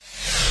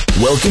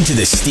Welcome to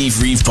the Steve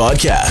Reeve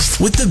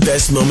Podcast with the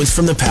best moments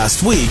from the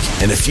past week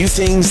and a few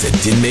things that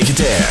didn't make it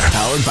to air.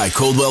 Powered by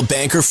Coldwell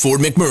Banker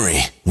Ford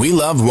McMurray. We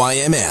love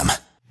YMM.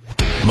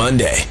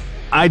 Monday.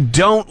 I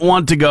don't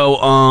want to go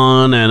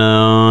on and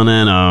on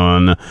and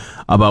on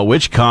about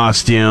which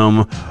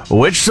costume,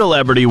 which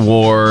celebrity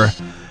wore.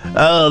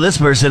 Oh, this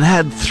person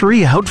had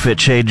 3 outfit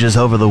changes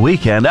over the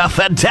weekend. Oh,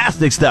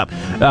 fantastic stuff.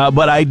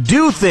 But I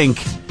do think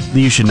that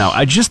you should know.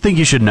 I just think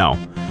you should know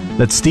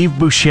that Steve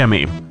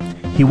Buscemi,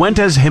 he went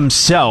as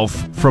himself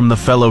from the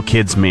Fellow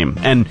Kids meme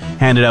and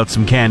handed out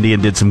some candy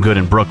and did some good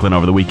in Brooklyn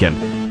over the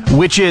weekend,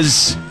 which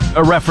is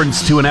a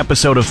reference to an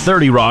episode of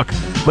 30 Rock,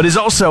 but is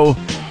also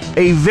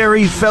a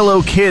very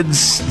Fellow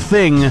Kids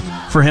thing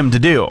for him to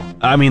do.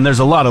 I mean, there's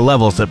a lot of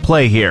levels at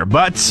play here,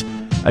 but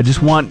I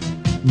just want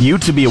you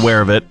to be aware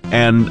of it,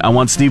 and I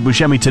want Steve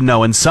Buscemi to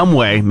know in some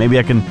way. Maybe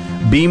I can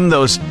beam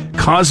those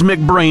cosmic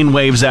brain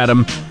waves at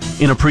him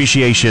in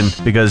appreciation,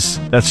 because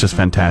that's just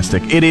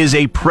fantastic. It is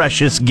a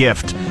precious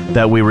gift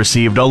that we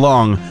received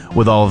along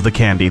with all of the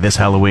candy this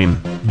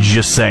Halloween.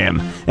 Just saying.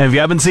 And if you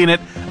haven't seen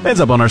it, it's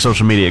up on our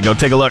social media. Go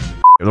take a look.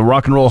 The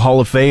Rock and Roll Hall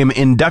of Fame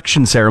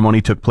induction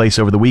ceremony took place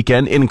over the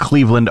weekend in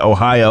Cleveland,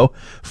 Ohio.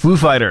 Foo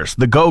Fighters,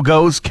 The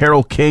Go-Go's,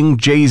 Carole King,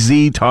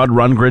 Jay-Z, Todd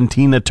Rundgren,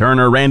 Tina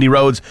Turner, Randy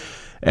Rhoads,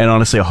 and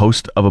honestly a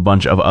host of a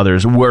bunch of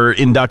others were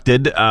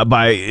inducted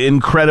by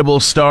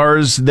incredible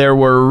stars. There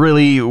were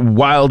really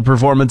wild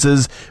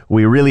performances.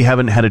 We really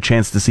haven't had a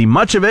chance to see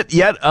much of it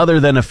yet,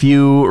 other than a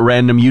few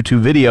random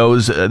YouTube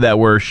videos that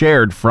were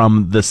shared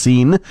from the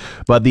scene.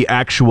 But the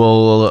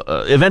actual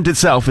event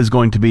itself is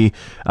going to be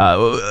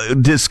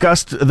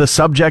discussed, the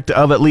subject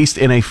of, at least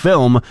in a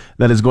film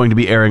that is going to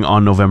be airing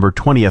on November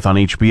 20th on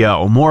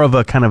HBO. More of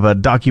a kind of a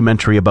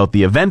documentary about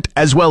the event,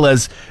 as well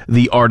as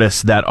the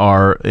artists that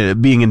are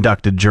being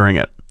inducted during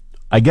it.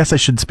 I guess I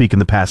should speak in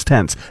the past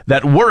tense,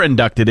 that were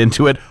inducted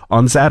into it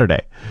on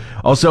Saturday.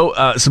 Also,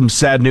 some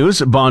sad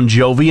news. Bon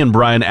Jovi and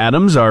Bryan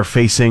Adams are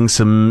facing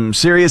some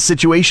serious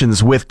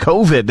situations with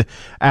COVID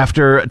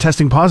after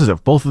testing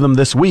positive, both of them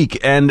this week,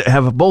 and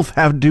have both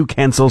had to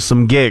cancel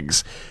some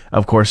gigs.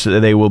 Of course,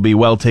 they will be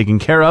well taken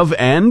care of,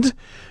 and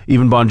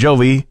even Bon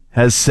Jovi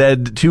has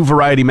said to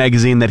Variety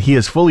magazine that he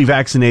is fully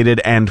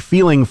vaccinated and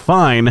feeling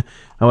fine.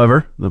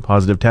 However, the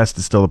positive test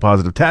is still a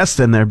positive test,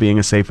 and they're being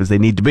as safe as they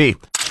need to be.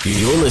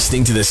 You're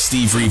listening to the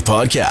Steve Reeve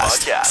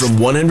Podcast from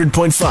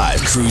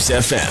 100.5 Cruise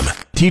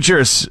FM.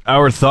 Teachers,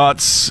 our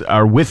thoughts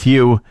are with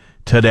you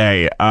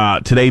today.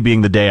 Today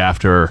being the day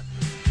after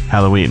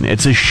Halloween.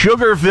 It's a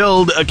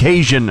sugar-filled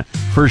occasion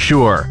for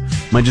sure.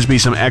 Might just be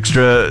some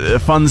extra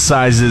fun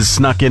sizes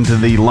snuck into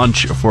the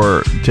lunch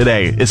for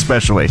today,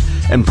 especially,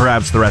 and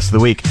perhaps the rest of the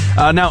week.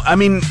 Now, I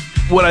mean,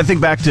 when I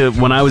think back to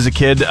when I was a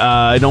kid,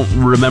 I don't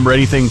remember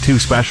anything too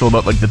special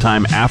about like the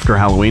time after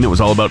Halloween. It was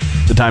all about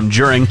the time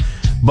during,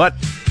 but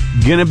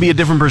gonna be a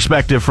different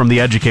perspective from the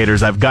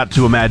educators, I've got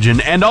to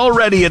imagine, and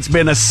already it's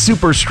been a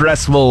super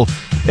stressful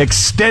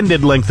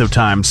extended length of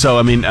time. So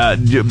I mean,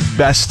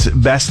 best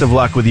of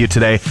luck with you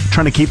today,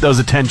 trying to keep those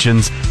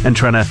attentions and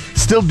trying to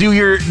still do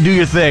your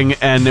thing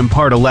and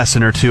impart a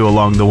lesson or two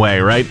along the way,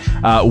 right?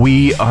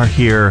 We are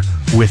here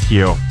with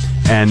you,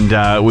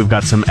 and we've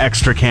got some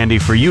extra candy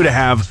for you to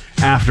have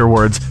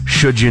afterwards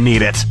should you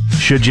need it.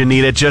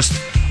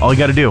 Just all you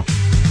gotta do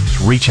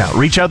is reach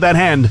out that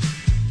hand,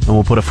 and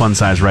we'll put a fun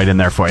size right in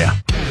there for you.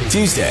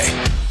 Tuesday.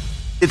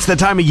 It's the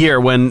time of year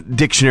when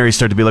dictionaries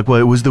start to be like, well,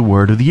 it was the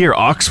word of the year.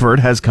 Oxford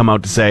has come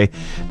out to say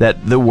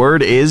that the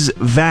word is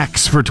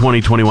vax for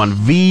 2021.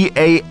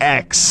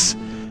 VAX.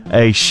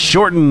 A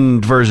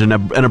shortened version,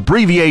 an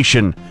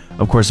abbreviation,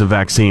 of course, of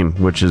vaccine,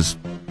 which is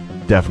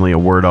definitely a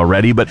word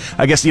already. But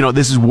I guess,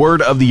 this is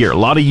word of the year. A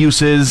lot of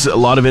uses, a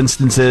lot of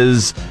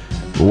instances.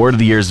 The word of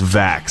the year is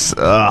vax.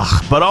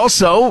 Ugh. But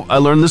also, I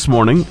learned this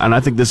morning, and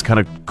I think this is kind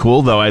of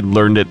cool, though I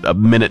learned it a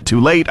minute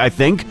too late, I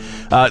think.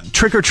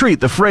 Trick or treat.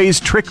 The phrase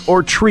trick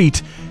or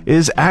treat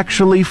is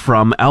actually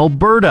from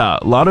Alberta.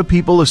 A lot of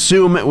people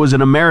assume it was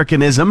an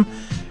Americanism.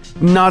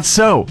 Not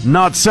so.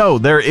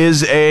 There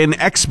is an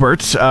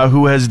expert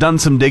who has done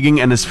some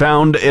digging and has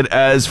found it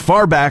as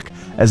far back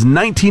as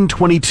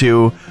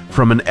 1922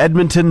 from an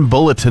Edmonton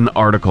Bulletin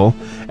article,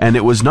 and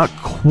it was not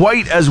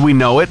quite as we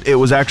know it. It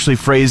was actually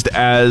phrased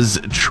as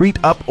treat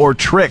up or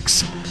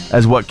tricks,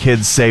 as what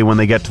kids say when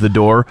they get to the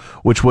door,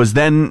 which was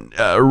then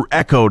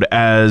echoed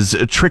as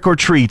trick or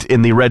treat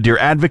in the Red Deer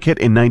Advocate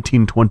in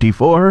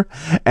 1924,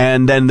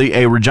 and then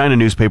a Regina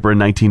newspaper in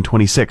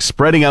 1926,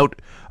 spreading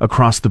out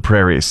across the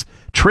prairies.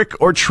 Trick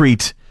or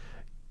treat,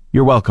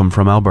 you're welcome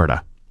from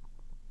Alberta.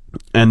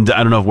 And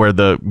I don't know where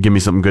the give me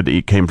something good to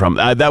eat came from.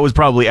 That was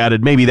probably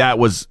added. Maybe that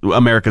was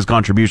America's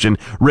contribution.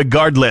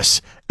 Regardless,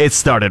 it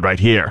started right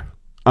here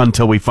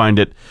until we find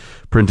it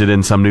printed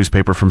in some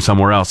newspaper from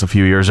somewhere else a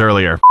few years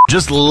earlier.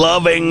 Just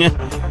loving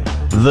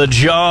the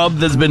job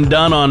that's been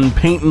done on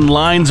painting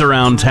lines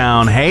around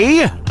town.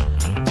 Hey,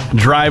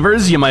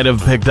 drivers, you might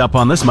have picked up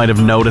on this, might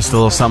have noticed a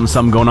little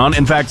something going on.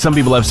 In fact, some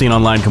people I've seen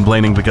online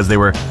complaining because they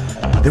were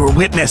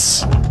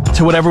witness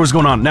to whatever was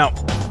going on. Now,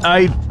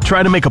 I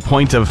try to make a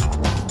point of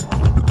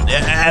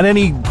at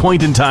any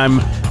point in time,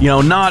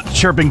 not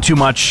chirping too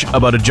much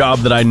about a job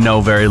that I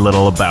know very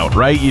little about,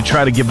 right? You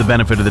try to give the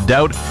benefit of the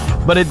doubt,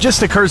 but it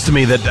just occurs to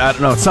me that, I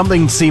don't know,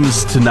 something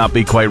seems to not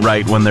be quite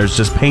right when there's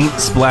just paint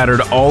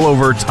splattered all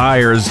over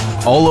tires,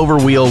 all over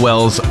wheel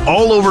wells,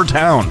 all over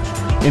town,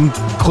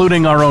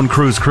 including our own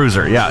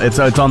cruiser. Yeah, it's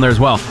on there as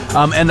well.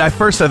 And at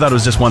first I thought it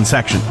was just one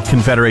section,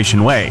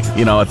 Confederation Way.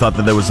 I thought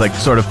that there was like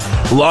sort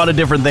of a lot of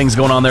different things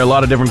going on there, a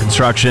lot of different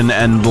construction,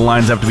 and the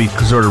lines have to be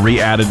sort of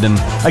re-added, and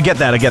I get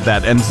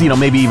that. And,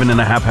 maybe even in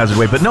a haphazard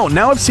way. But no,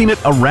 now I've seen it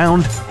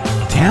around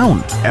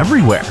town,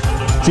 everywhere.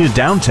 I've seen it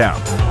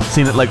downtown. I've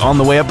seen it like on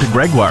the way up to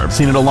Gregoire. I've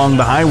seen it along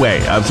the highway.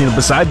 I've seen it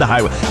beside the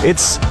highway.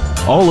 It's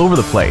all over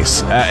the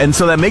place. And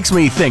so that makes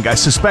me think, I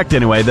suspect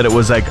anyway, that it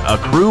was like a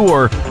crew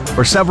or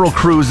several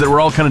crews that were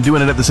all kind of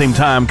doing it at the same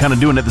time, kind of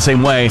doing it the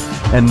same way,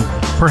 and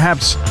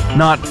perhaps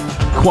not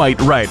quite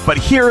right. But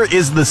here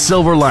is the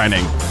silver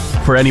lining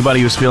for anybody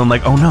who's feeling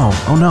like, oh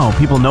no,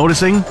 people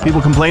noticing,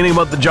 people complaining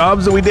about the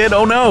jobs that we did,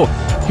 oh no.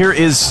 Here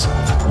is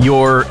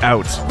your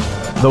out.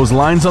 Those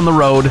lines on the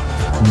road,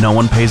 no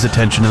one pays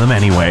attention to them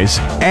anyways,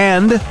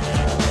 and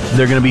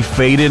they're going to be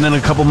faded in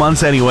a couple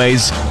months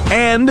anyways,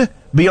 and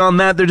beyond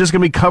that, they're just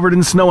going to be covered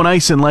in snow and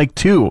ice in like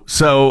 2.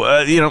 So,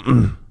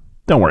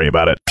 don't worry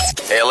about it.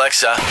 Hey,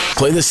 Alexa,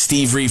 play the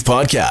Steve Reeve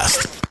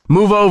podcast.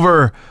 Move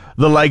over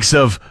the likes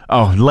of,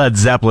 Led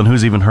Zeppelin,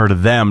 who's even heard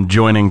of them,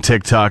 joining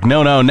TikTok.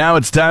 No, now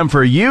it's time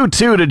for you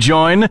two to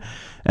join.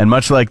 And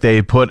much like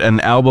they put an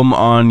album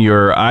on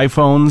your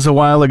iPhones a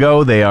while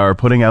ago, they are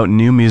putting out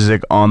new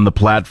music on the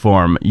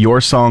platform.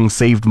 Your song,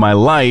 Saved My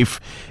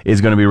Life,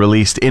 is going to be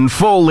released in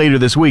full later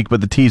this week,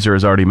 but the teaser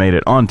has already made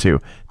it onto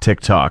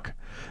TikTok.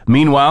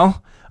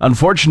 Meanwhile,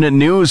 unfortunate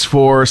news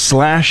for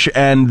Slash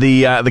and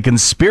the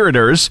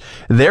Conspirators.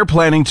 They're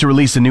planning to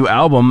release a new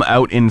album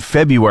out in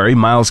February.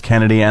 Miles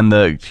Kennedy and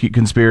the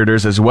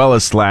Conspirators, as well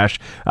as Slash.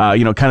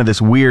 Kind of this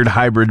weird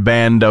hybrid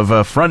band of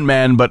a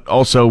frontman, but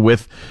also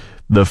with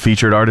the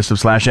featured artist of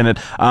Slash in it.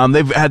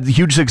 They've had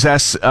huge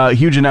success,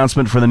 huge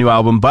announcement for the new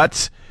album,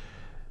 but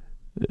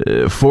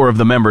 4 of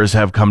the members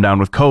have come down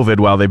with COVID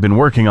while they've been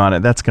working on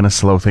it. That's going to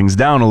slow things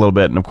down a little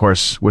bit, and of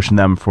course, wishing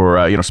them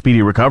for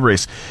speedy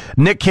recoveries.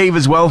 Nick Cave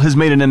as well has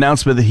made an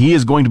announcement that he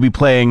is going to be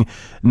playing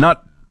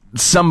not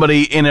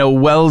somebody in a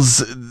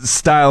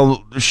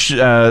Wells-style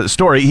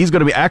story. He's going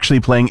to be actually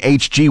playing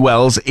H.G.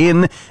 Wells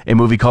in a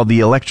movie called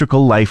The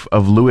Electrical Life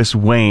of Louis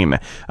Wayne.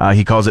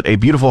 He calls it a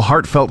beautiful,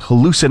 heartfelt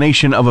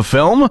hallucination of a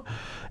film,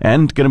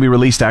 and going to be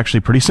released actually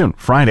pretty soon,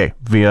 Friday,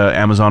 via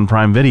Amazon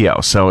Prime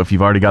Video. So if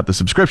you've already got the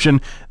subscription,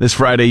 this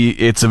Friday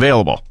it's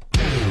available.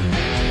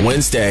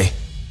 Wednesday.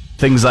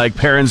 Things like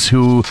parents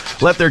who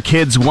let their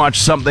kids watch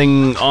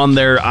something on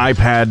their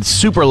iPad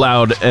super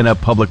loud in a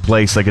public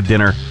place like a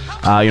dinner,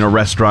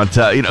 restaurant.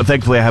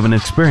 Thankfully I haven't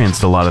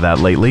experienced a lot of that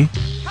lately.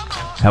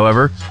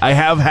 However, I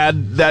have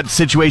had that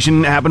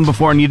situation happen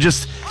before, and you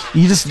just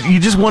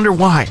wonder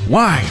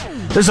why.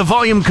 There's a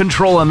volume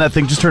control on that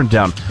thing. Just turn it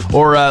down.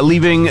 Or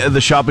leaving the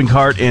shopping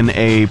cart in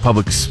a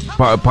public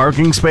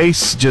parking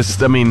space.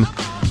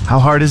 How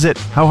hard is it?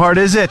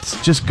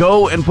 Just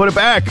go and put it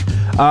back.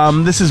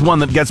 This is one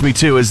that gets me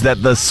too, is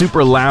that the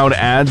super loud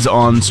ads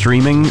on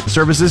streaming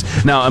services.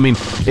 Now,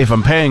 if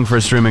I'm paying for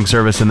a streaming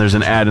service and there's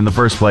an ad in the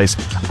first place,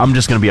 I'm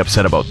just going to be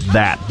upset about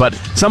that. But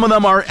some of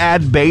them are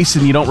ad-based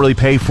and you don't really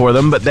pay for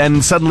them, but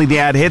then suddenly the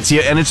ad hits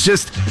you and it's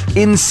just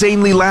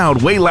insanely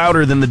loud, way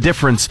louder than the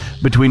difference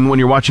between when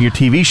you're watching your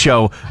TV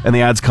show and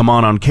the ads come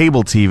on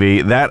cable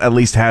TV. That at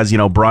least has,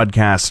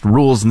 broadcast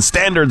rules and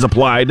standards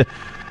applied.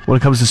 When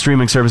it comes to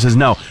streaming services,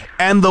 no.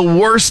 And the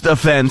worst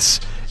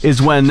offense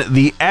is when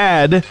the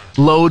ad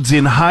loads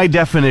in high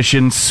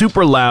definition,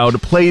 super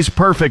loud, plays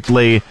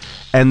perfectly,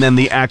 and then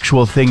the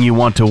actual thing you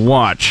want to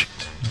watch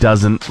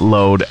doesn't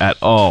load at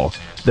all.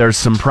 There's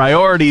some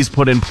priorities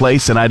put in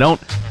place, and I don't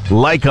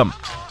like them.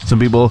 Some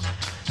people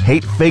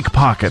hate fake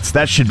pockets.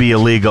 That should be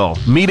illegal.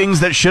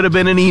 Meetings that should have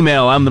been an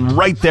email. I'm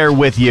right there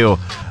with you.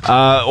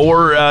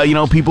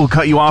 Or people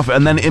cut you off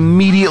and then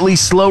immediately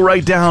slow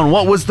right down.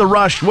 What was the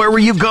rush? Where were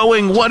you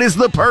going? What is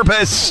the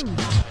purpose?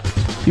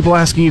 People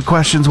asking you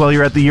questions while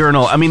you're at the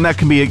urinal. That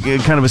can be a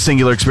kind of a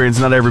singular experience.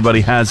 Not everybody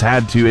has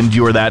had to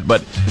endure that,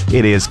 but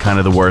it is kind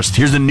of the worst.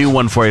 Here's a new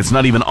one for you. It's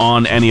not even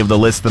on any of the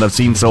lists that I've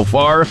seen so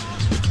far.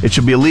 It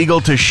should be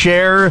illegal to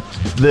share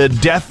the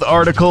death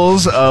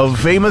articles of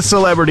famous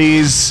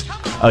celebrities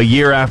a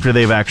year after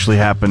they've actually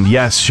happened.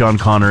 Yes, Sean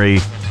Connery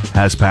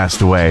has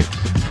passed away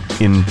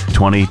in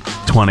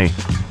 2020.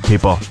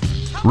 People,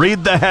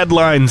 read the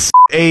headlines.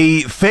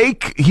 A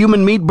fake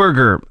human meat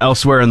burger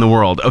elsewhere in the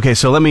world. Okay,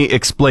 so let me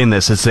explain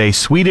this. It's a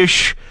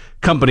Swedish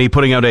company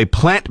putting out a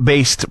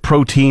plant-based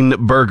protein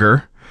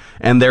burger,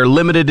 and their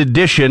limited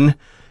edition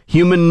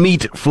human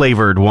meat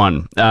flavored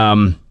one.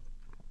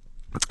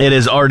 It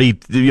is already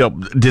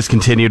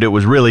discontinued. It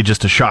was really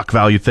just a shock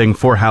value thing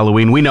for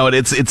Halloween. We know it.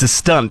 It's a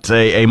stunt,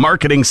 a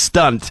marketing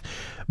stunt.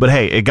 But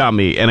hey, it got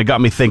me, and it got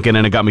me thinking,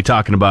 and it got me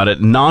talking about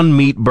it.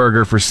 Non-meat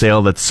burger for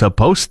sale that's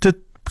supposed to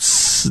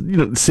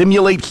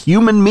simulate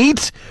human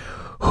meat?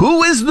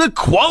 who is the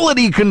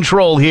quality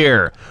control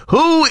here?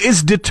 Who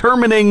is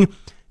determining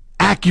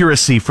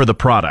accuracy for the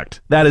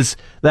product? That is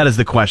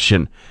the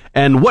question.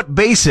 And what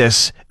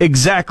basis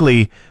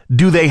exactly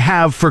do they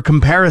have for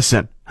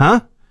comparison?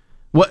 Huh?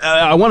 What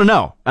I want to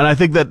know. And I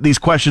think that these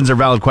questions are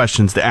valid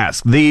questions to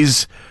ask.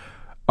 These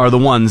are the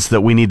ones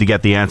that we need to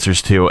get the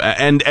answers to,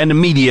 and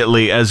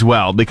immediately as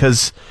well,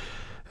 because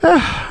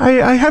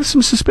I have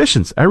some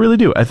suspicions. I really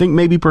do. I think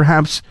maybe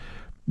perhaps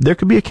there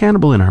could be a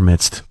cannibal in our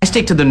midst. I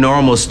stick to the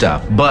normal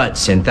stuff,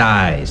 butts and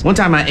thighs. One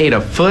time I ate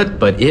a foot,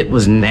 but it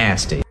was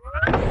nasty.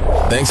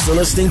 Thanks for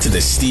listening to the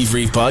Steve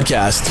Reeve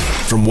Podcast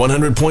from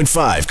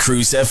 100.5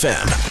 Cruise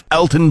FM.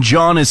 Elton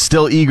John is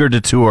still eager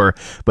to tour,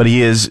 but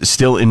he is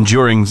still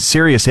enduring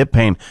serious hip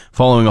pain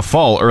following a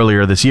fall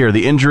earlier this year.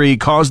 The injury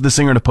caused the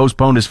singer to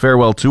postpone his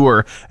farewell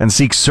tour and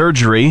seek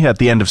surgery at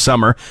the end of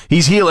summer.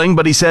 He's healing,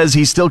 but he says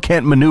he still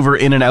can't maneuver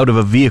in and out of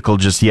a vehicle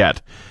just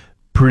yet.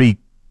 Pretty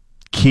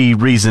key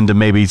reason to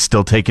maybe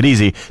still take it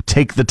easy.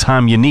 Take the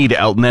time you need,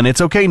 Elton, and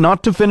it's okay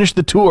not to finish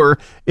the tour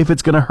if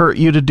it's going to hurt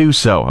you to do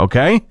so,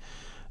 okay?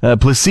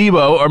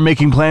 Placebo are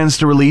making plans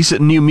to release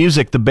new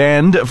music. The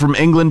band from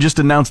England just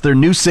announced their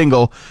new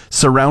single,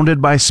 Surrounded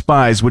by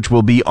Spies, which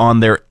will be on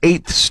their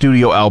 8th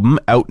studio album,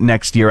 out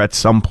next year at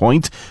some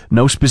point.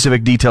 No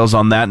specific details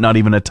on that, not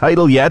even a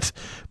title yet,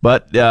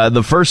 but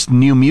the first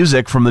new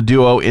music from the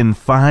duo in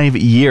 5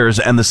 years,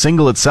 and the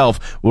single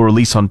itself will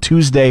release on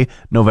Tuesday,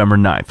 November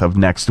 9th of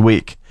next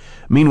week.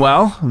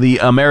 Meanwhile, the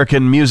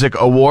American Music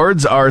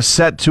Awards are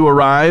set to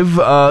arrive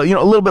a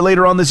little bit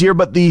later on this year,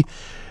 but the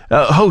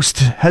host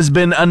has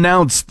been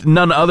announced,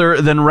 none other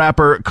than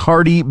rapper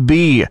Cardi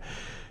B.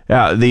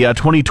 The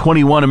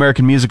 2021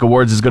 American Music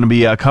Awards is going to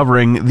be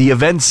covering the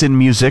events in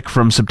music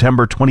from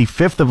September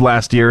 25th of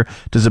last year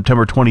to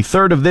September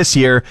 23rd of this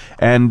year,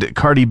 and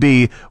Cardi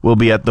B will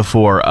be at the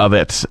fore of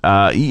it.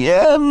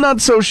 I'm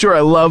not so sure I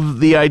love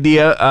the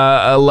idea.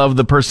 I love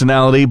the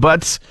personality,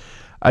 but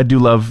I do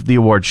love the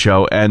award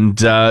show, and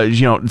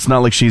it's not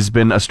like she's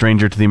been a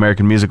stranger to the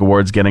American Music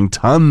Awards, getting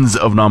tons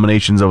of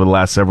nominations over the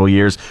last several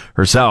years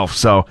herself,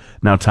 so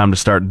now time to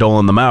start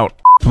doling them out.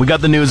 We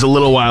got the news a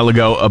little while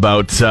ago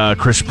about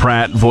Chris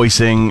Pratt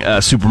voicing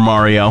Super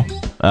Mario.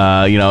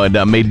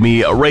 It made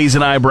me raise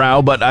an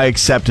eyebrow, but I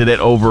accepted it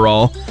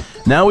overall.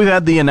 Now we've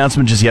had the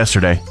announcement just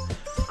yesterday.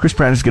 Chris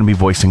Pratt is going to be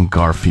voicing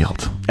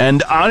Garfield.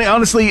 And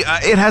honestly,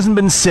 it hasn't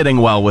been sitting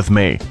well with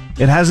me.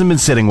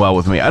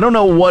 I don't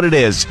know what it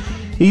is.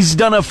 He's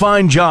done a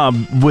fine job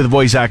with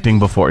voice acting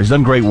before. He's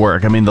done great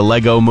work. I mean, the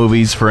Lego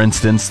movies, for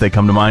instance, they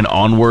come to mind.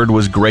 Onward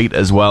was great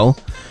as well.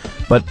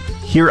 But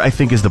here, I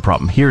think, is the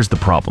problem. Here's the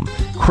problem.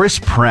 Chris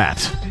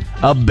Pratt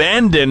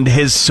abandoned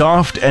his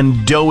soft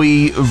and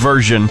doughy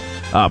version,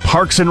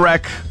 Parks and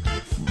Rec,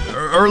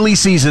 early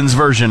seasons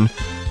version,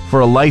 for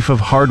a life of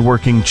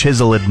hardworking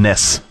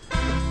chiseledness.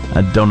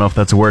 I don't know if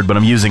that's a word, but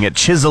I'm using it.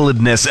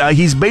 Chiseledness.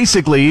 He's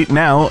basically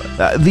now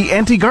the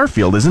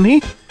anti-Garfield, isn't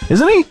he?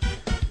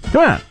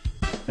 Come on.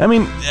 I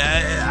mean,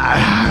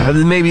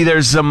 maybe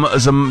there's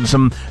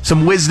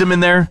some wisdom in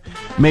there.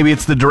 Maybe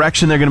it's the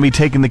direction they're going to be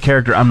taking the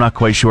character. I'm not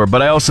quite sure.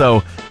 But I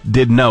also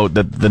did note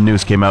that the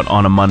news came out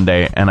on a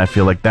Monday, and I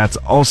feel like that's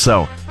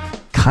also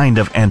kind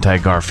of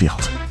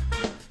anti-Garfield.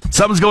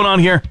 Something's going on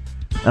here,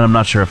 and I'm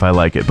not sure if I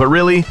like it. But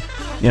really,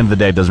 at the end of the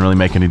day, it doesn't really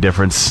make any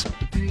difference.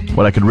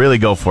 What I could really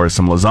go for is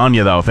some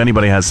lasagna, though. If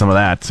anybody has some of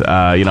that,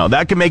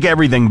 that can make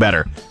everything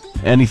better.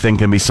 Anything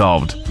can be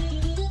solved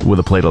with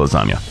a plate of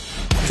lasagna.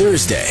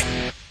 Thursday.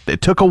 It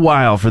took a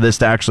while for this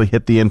to actually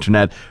hit the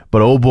internet,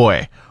 but oh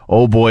boy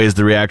is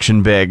the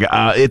reaction big.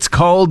 It's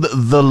called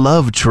The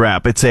Love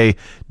Trap. It's a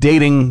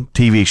dating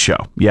TV show.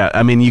 Yeah,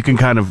 I mean, you can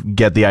kind of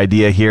get the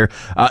idea here.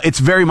 It's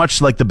very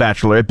much like The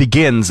Bachelor. It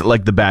begins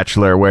like The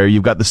Bachelor, where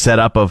you've got the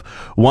setup of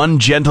one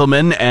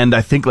gentleman and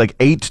I think like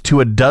 8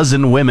 to a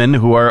dozen women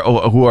who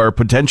are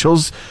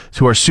potentials,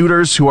 who are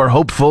suitors, who are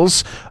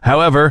hopefuls.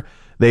 However,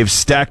 they've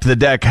stacked the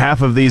deck.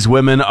 Half of these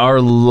women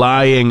are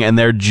lying, and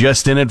they're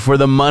just in it for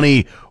the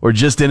money, or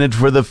just in it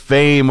for the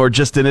fame, or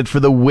just in it for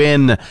the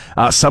win.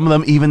 Some of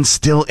them even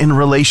still in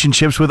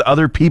relationships with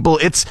other people.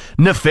 It's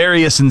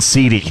nefarious and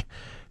seedy.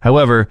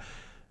 However,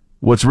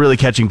 what's really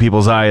catching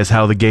people's eye is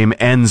how the game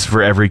ends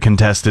for every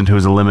contestant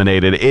who's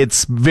eliminated.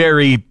 It's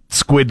very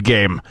Squid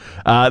Game.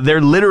 They're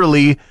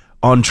literally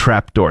on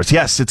trapdoors.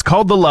 Yes, it's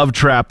called The Love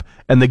Trap,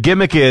 and the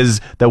gimmick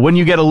is that when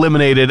you get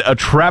eliminated, a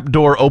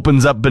trapdoor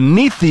opens up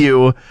beneath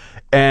you,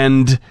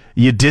 and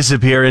you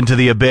disappear into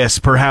the abyss,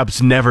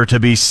 perhaps never to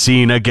be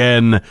seen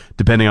again,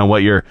 depending on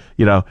what your,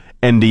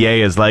 NDA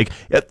is like.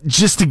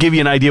 Just to give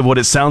you an idea of what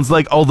it sounds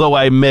like, although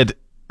I admit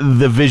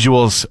the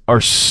visuals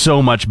are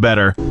so much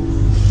better.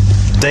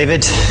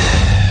 David,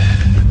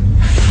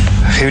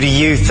 who do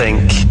you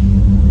think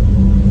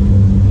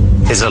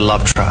is a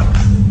love trap?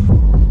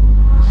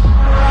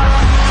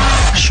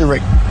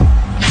 Sheree.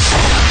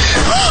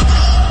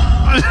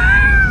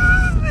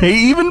 They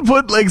even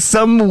put like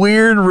some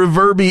weird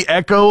reverby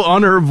echo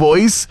on her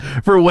voice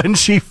for when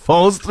she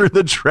falls through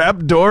the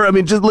trap door. I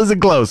mean, just listen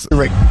close.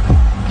 Sheree.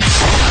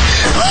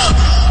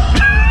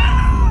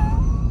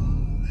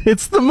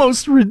 It's the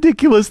most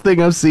ridiculous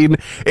thing I've seen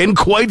in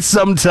quite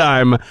some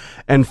time.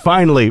 And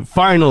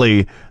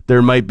finally,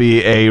 there might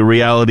be a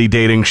reality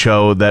dating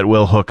show that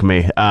will hook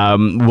me.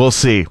 We'll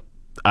see.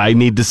 I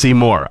need to see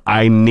more.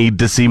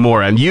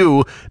 And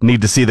you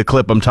need to see the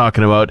clip I'm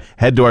talking about.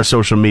 Head to our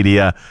social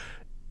media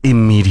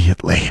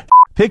immediately.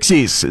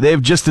 Pixies,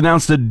 they've just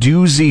announced a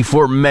doozy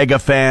for mega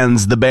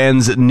fans. The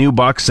band's new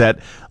box set,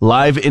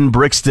 Live in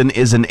Brixton,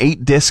 is an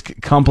 8-disc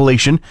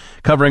compilation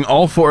covering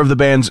all 4 of the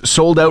band's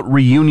sold-out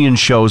reunion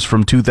shows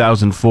from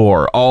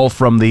 2004, all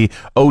from the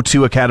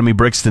O2 Academy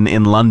Brixton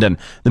in London.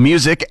 The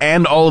music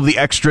and all of the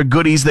extra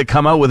goodies that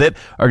come out with it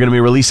are going to be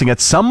releasing at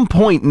some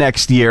point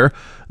next year,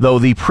 though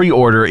the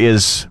pre-order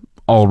is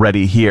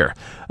already here.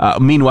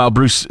 Meanwhile,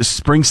 Bruce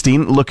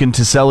Springsteen looking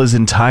to sell his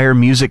entire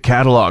music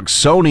catalog.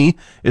 Sony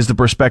is the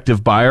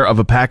prospective buyer of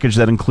a package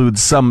that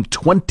includes some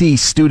 20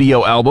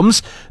 studio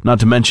albums, not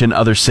to mention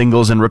other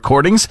singles and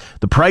recordings.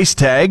 The price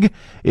tag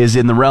is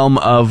in the realm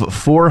of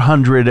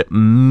 $400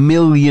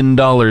 million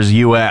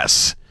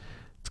US.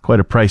 Quite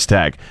a price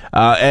tag.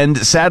 And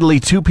sadly,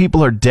 2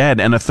 people are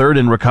dead and a third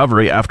in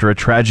recovery after a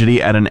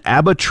tragedy at an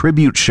ABBA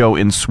tribute show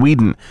in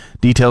Sweden.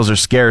 Details are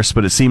scarce,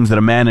 but it seems that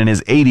a man in his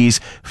 80s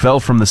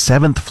fell from the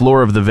 7th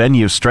floor of the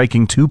venue,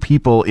 striking 2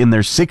 people in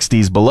their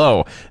 60s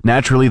below.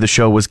 Naturally, the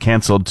show was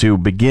canceled to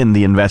begin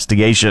the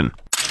investigation.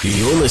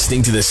 You're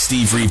listening to the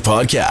Steve Reeve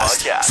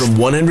Podcast from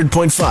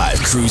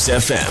 100.5 Cruise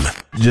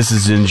FM. Just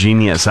as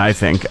ingenious, I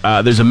think.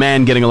 There's a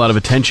man getting a lot of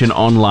attention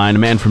online, a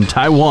man from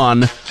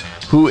Taiwan,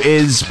 who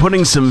is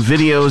putting some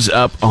videos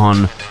up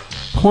on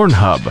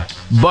PornHub.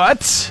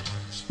 But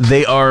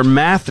they are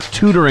math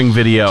tutoring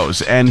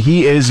videos, and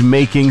he is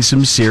making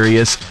some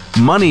serious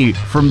money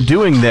from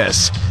doing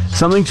this.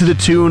 Something to the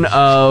tune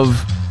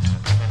of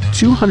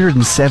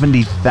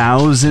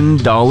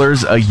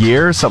 $270,000 a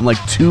year, something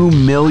like 2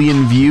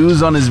 million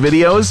views on his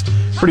videos.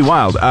 Pretty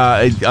wild.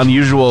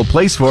 Unusual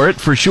place for it,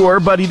 for sure,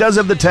 but he does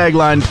have the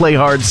tagline, play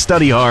hard,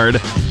 study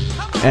hard.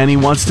 And he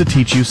wants to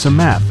teach you some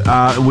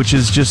math, which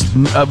is just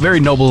a very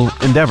noble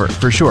endeavor,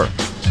 for sure.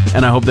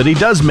 And I hope that he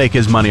does make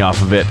his money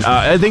off of it.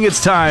 I think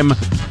it's time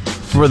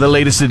for the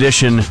latest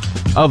edition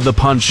of the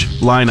Punch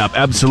lineup.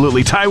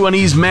 Absolutely.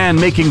 Taiwanese man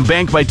making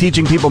bank by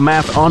teaching people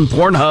math on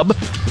PornHub.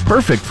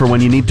 Perfect for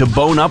when you need to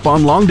bone up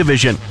on long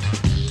division.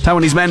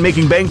 Taiwanese man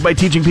making bank by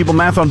teaching people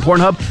math on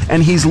PornHub,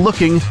 and he's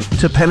looking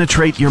to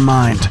penetrate your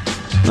mind.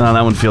 Oh,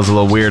 that one feels a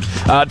little weird.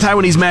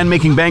 Taiwanese man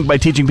making bank by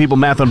teaching people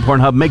math on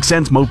Pornhub makes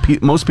sense.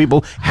 Most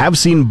people have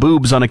seen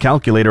boobs on a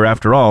calculator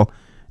after all.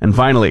 And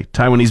finally,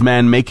 Taiwanese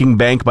man making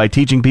bank by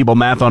teaching people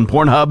math on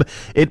Pornhub.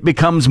 It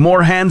becomes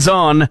more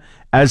hands-on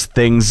as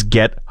things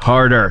get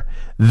harder.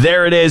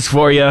 There it is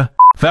for you.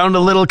 Found a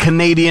little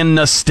Canadian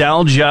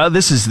nostalgia.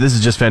 This is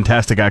just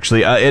fantastic,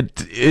 actually.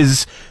 It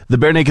is the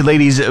Bare Naked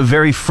Ladies'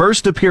 very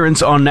first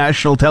appearance on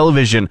national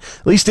television.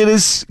 At least it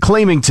is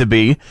claiming to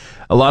be.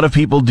 A lot of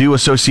people do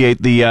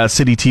associate the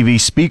City TV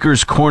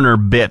Speaker's Corner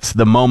bit,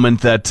 the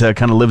moment that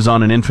kind of lives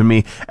on in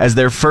infamy, as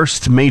their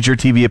first major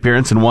TV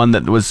appearance, and one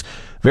that was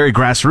very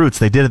grassroots.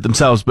 They did it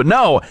themselves. But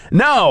no!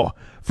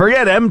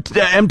 Forget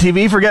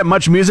MTV, forget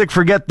Much Music,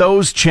 forget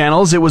those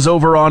channels. It was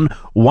over on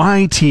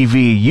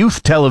YTV,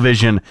 Youth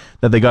Television,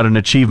 that they got an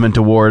achievement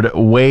award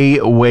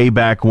way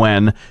back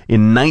when,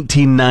 in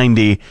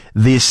 1990.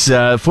 This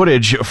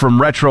footage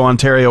from Retro,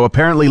 Ontario,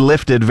 apparently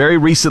lifted very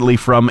recently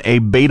from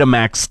a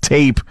Betamax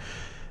tape,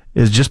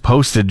 is just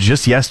posted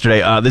just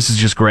yesterday. This is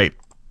just great.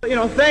 You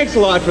know, thanks a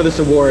lot for this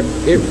award.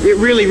 It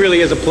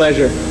really is a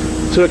pleasure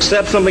to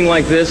accept something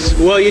like this.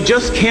 Well, you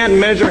just can't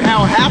measure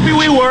how happy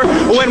we were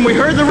when we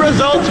heard the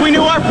results. We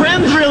knew our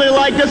friends really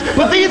liked us,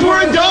 but these were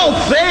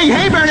adults saying,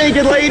 "Hey, Bare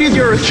Naked Ladies,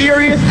 you're a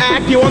serious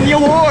act. You won the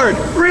award."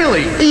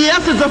 Really?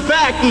 Yes, it's a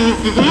fact.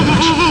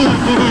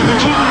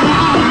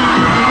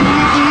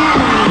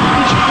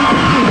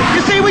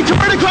 You see, we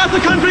toured across the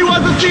country,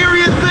 was a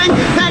serious thing.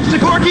 Thanks to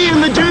Corky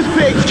and the Juice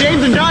Pigs,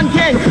 James and John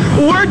King.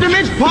 Word to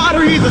Mitch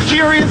Potter, he's a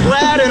serious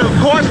lad. And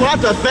of course,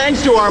 lots of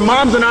thanks to our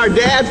moms and our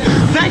dads.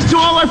 Thanks to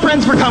all our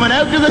friends for coming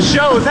out to the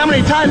shows. How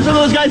many times have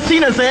those guys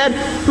seen us, Ed?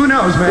 Who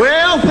knows, man?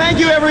 Well, thank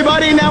you,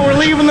 everybody. Now we're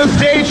leaving the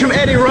stage. From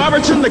Eddie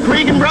Robertson, the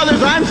Cregan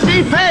Brothers, I'm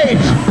Steve Page.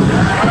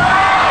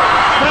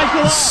 Thanks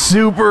a lot.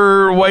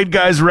 Super white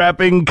guys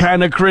rapping,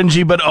 kind of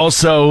cringy, but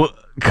also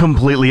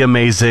completely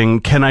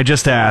amazing. Can I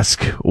just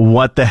ask,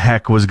 what the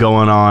heck was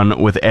going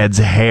on with Ed's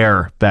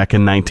hair back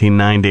in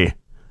 1990?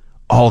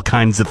 All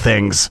kinds of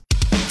things.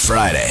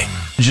 Friday.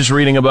 Just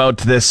reading about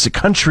this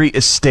country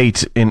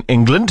estate in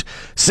England,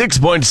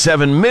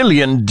 $6.7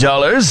 million,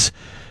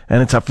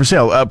 and it's up for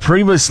sale.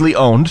 Previously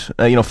owned,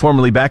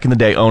 formerly back in the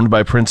day owned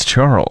by Prince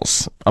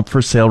Charles. Up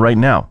for sale right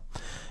now.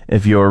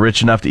 If you're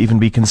rich enough to even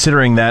be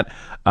considering that,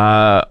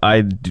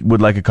 I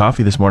would like a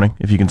coffee this morning,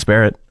 if you can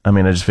spare it. I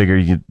mean, I just figure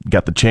you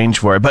got the change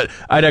for it, but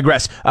I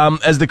digress.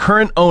 As the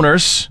current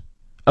owners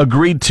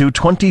agreed to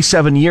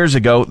 27 years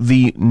ago,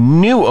 the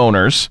new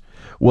owners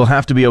will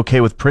have to be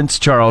okay with Prince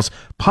Charles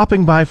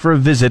popping by for a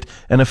visit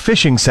and a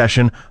fishing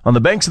session on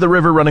the banks of the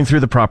river running through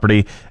the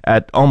property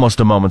at almost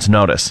a moment's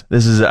notice.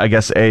 This is, I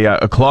guess,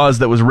 a clause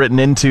that was written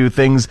into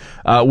things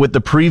with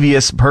the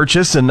previous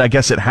purchase, and I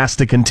guess it has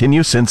to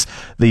continue since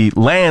the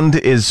land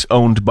is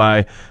owned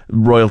by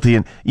royalty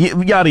and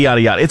yada,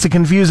 yada, yada. It's a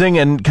confusing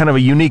and kind of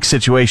a unique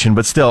situation,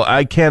 but still,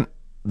 I can't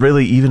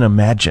really even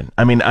imagine.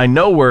 I mean, I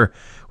know we're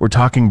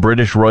talking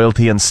British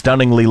royalty and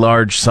stunningly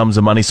large sums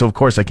of money, so of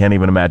course I can't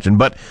even imagine,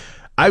 but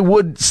I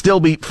would still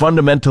be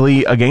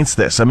fundamentally against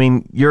this. I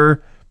mean,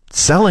 you're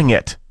selling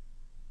it.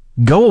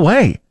 Go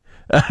away.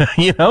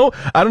 You know,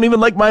 I don't even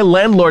like my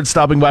landlord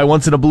stopping by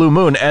once in a blue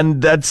moon,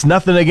 and that's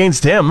nothing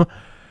against him.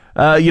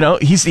 You know,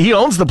 he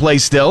owns the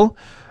place still.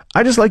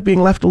 I just like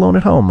being left alone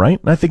at home, right?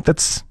 And I think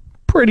that's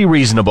pretty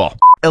reasonable.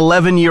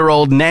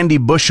 11-year-old Nandi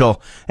Bushell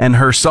and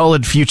her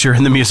solid future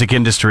in the music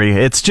industry.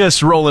 It's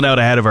just rolling out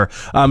ahead of her.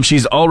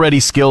 She's already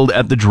skilled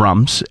at the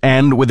drums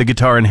and with a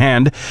guitar in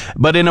hand,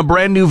 but in a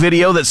brand new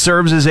video that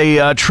serves as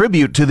a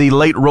tribute to the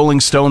late Rolling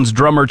Stones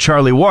drummer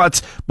Charlie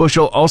Watts,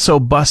 Bushell also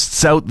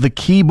busts out the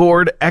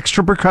keyboard,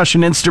 extra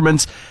percussion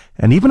instruments,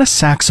 and even a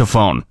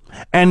saxophone,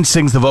 and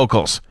sings the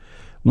vocals.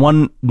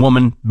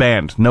 One-woman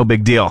band, no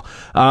big deal.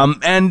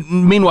 And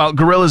meanwhile,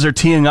 Gorillaz are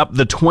teeing up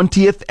the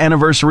 20th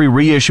anniversary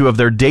reissue of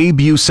their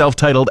debut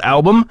self-titled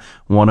album,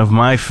 one of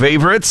my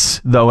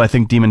favorites, though I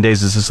think Demon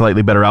Days is a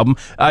slightly better album.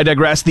 I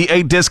digress. The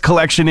 8-disc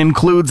collection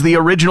includes the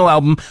original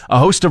album, a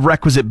host of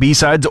requisite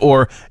B-sides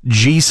or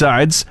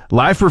G-sides,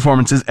 live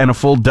performances, and a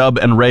full dub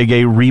and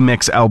reggae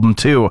remix album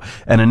too.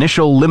 An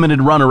initial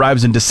limited run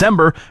arrives in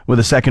December, with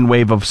a second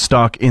wave of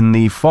stock in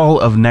the fall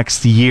of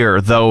next year,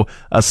 though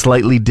a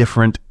slightly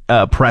different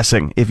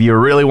pressing. If you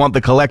really want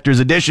the collector's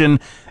edition,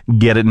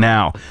 get it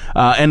now.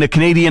 And a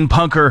Canadian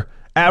punker,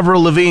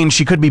 Avril Lavigne,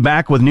 she could be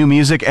back with new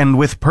music and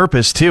with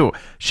purpose too.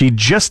 She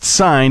just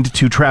signed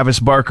to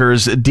Travis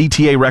Barker's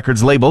DTA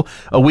Records label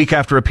a week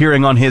after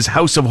appearing on his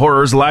House of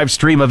Horrors live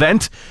stream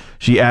event.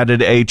 She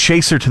added a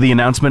chaser to the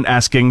announcement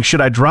asking,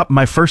 "Should I drop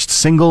my first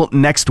single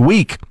next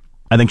week?"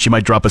 I think she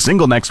might drop a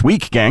single next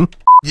week, gang.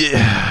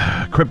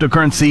 Yeah.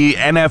 Cryptocurrency,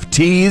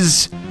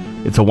 NFTs.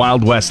 It's a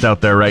wild west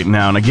out there right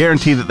now, and I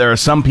guarantee that there are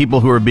some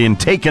people who are being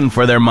taken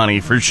for their money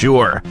for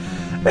sure.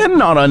 And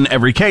not on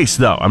every case,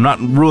 though. I'm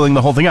not ruling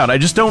the whole thing out. I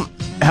just don't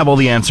have all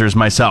the answers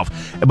myself.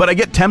 But I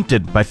get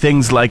tempted by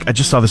things like, I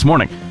just saw this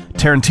morning,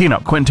 Quentin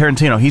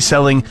Tarantino, he's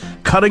selling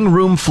cutting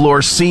room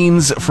floor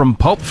scenes from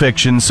Pulp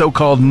Fiction,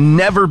 so-called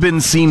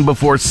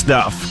never-been-seen-before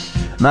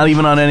stuff. Not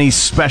even on any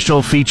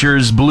special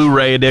features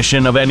Blu-ray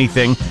edition of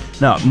anything.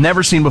 No,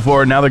 never seen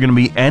before. Now they're going to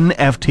be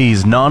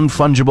NFTs,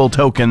 non-fungible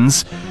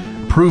tokens,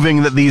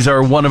 proving that these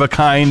are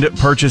one-of-a-kind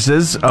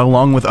purchases,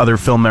 along with other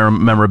film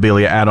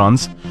memorabilia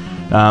add-ons.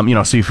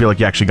 So you feel like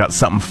you actually got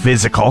something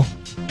physical.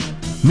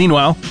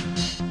 Meanwhile,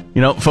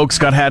 folks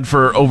got had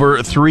for over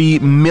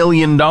 $3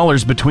 million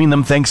between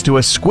them thanks to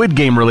a Squid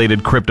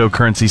Game-related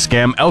cryptocurrency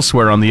scam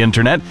elsewhere on the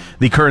internet.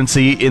 The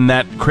currency in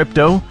that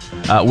crypto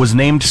was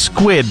named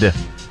Squid.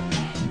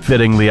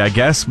 Fittingly, I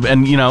guess.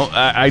 And,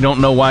 I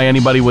don't know why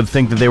anybody would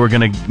think that they were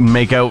going to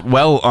make out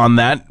well on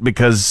that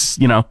because,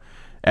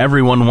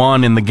 everyone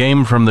won in the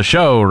game from the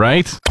show,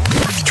 right?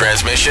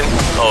 Transmission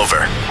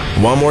over.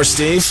 Want more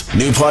Steve?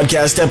 New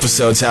podcast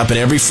episodes happen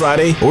every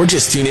Friday, or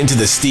just tune into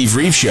the Steve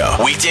Reeve Show.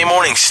 Weekday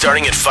mornings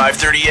starting at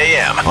 5:30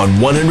 a.m. on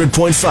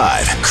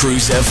 100.5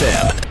 Cruise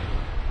FM.